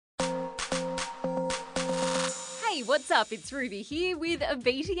what's up? It's Ruby here with a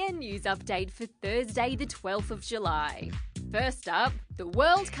BTN news update for Thursday, the 12th of July. First up, the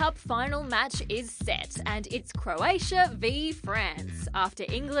World Cup final match is set, and it's Croatia v France, after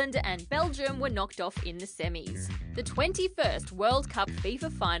England and Belgium were knocked off in the semis. The 21st World Cup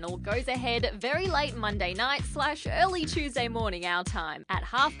FIFA final goes ahead very late Monday night / early Tuesday morning our time at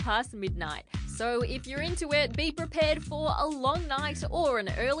midnight. So if you're into it, be prepared for a long night or an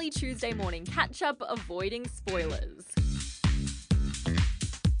early Tuesday morning catch-up, avoiding spoilers.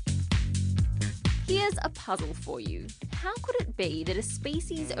 Here's a puzzle for you. How could it be that a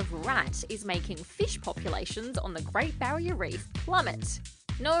species of rat is making fish populations on the Great Barrier Reef plummet?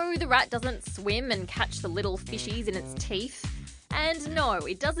 No, the rat doesn't swim and catch the little fishies in its teeth. And no,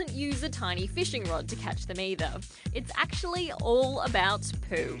 it doesn't use a tiny fishing rod to catch them either. It's actually all about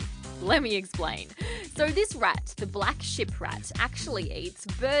poo. Let me explain. So this rat, the black ship rat, actually eats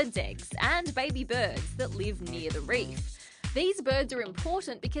birds' eggs and baby birds that live near the reef. These birds are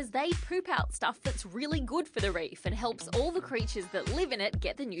important because they poop out stuff that's really good for the reef and helps all the creatures that live in it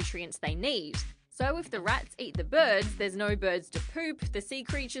get the nutrients they need. So if the rats eat the birds, there's no birds to poop, the sea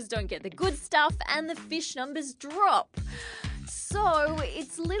creatures don't get the good stuff, and the fish numbers drop. So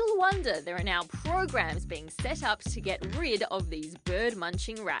it's little wonder there are now programs being set up to get rid of these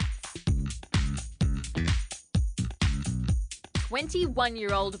bird-munching rats.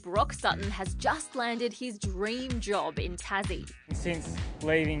 21-year-old Brock Sutton has just landed his dream job in Tassie. Since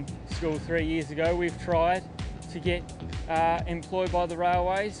leaving school 3 years ago, we've tried to get employed by the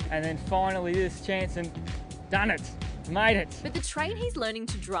railways, and then finally this chance and done it. Made it. But the train he's learning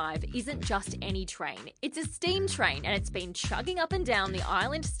to drive isn't just any train. It's a steam train, and it's been chugging up and down the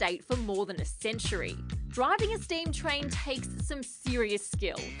island state for more than a century. Driving a steam train takes some serious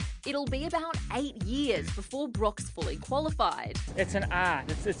skill. It'll be about 8 years before Brock's fully qualified. It's an art,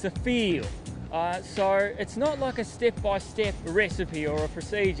 it's a feel. So it's not like a step-by-step recipe or a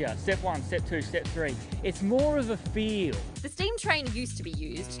procedure, step 1, step 2, step 3. It's more of a feel. The steam train used to be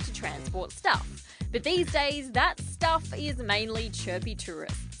used to transport stuff, but these days that stuff is mainly chirpy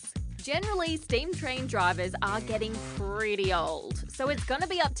tourists. Generally, steam train drivers are getting pretty old, so it's gonna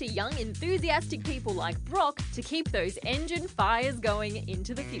be up to young, enthusiastic people like Brock to keep those engine fires going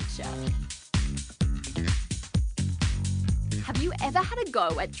into the future. Have you ever had a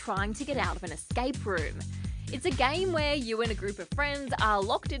go at trying to get out of an escape room? It's a game where you and a group of friends are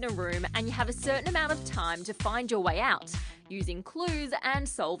locked in a room and you have a certain amount of time to find your way out, using clues and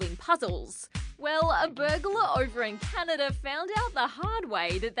solving puzzles. Well, a burglar over in Canada found out the hard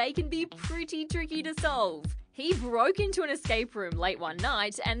way that they can be pretty tricky to solve. He broke into an escape room late one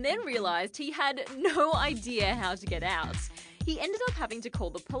night and then realised he had no idea how to get out. He ended up having to call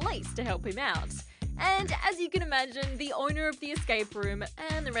the police to help him out. And as you can imagine, the owner of the escape room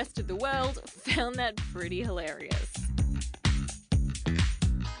and the rest of the world found that pretty hilarious.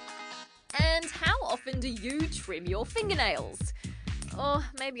 And how often do you trim your fingernails? Or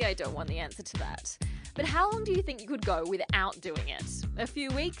maybe I don't want the answer to that. But how long do you think you could go without doing it? A few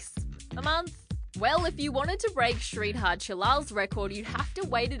weeks? A month? Well, if you wanted to break Sridhar Chilal's record, you'd have to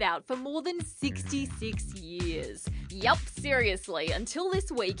wait it out for more than 66 years. Yup, seriously, until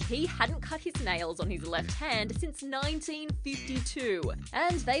this week, he hadn't cut his nails on his left hand since 1952.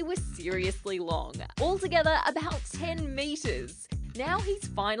 And they were seriously long. Altogether, about 10 metres. Now he's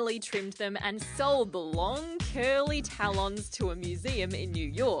finally trimmed them and sold the long, curly talons to a museum in New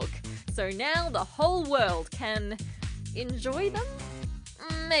York. So now the whole world can enjoy them?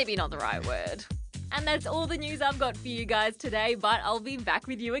 Maybe not the right word. And that's all the news I've got for you guys today, but I'll be back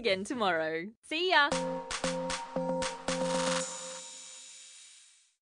with you again tomorrow. See ya!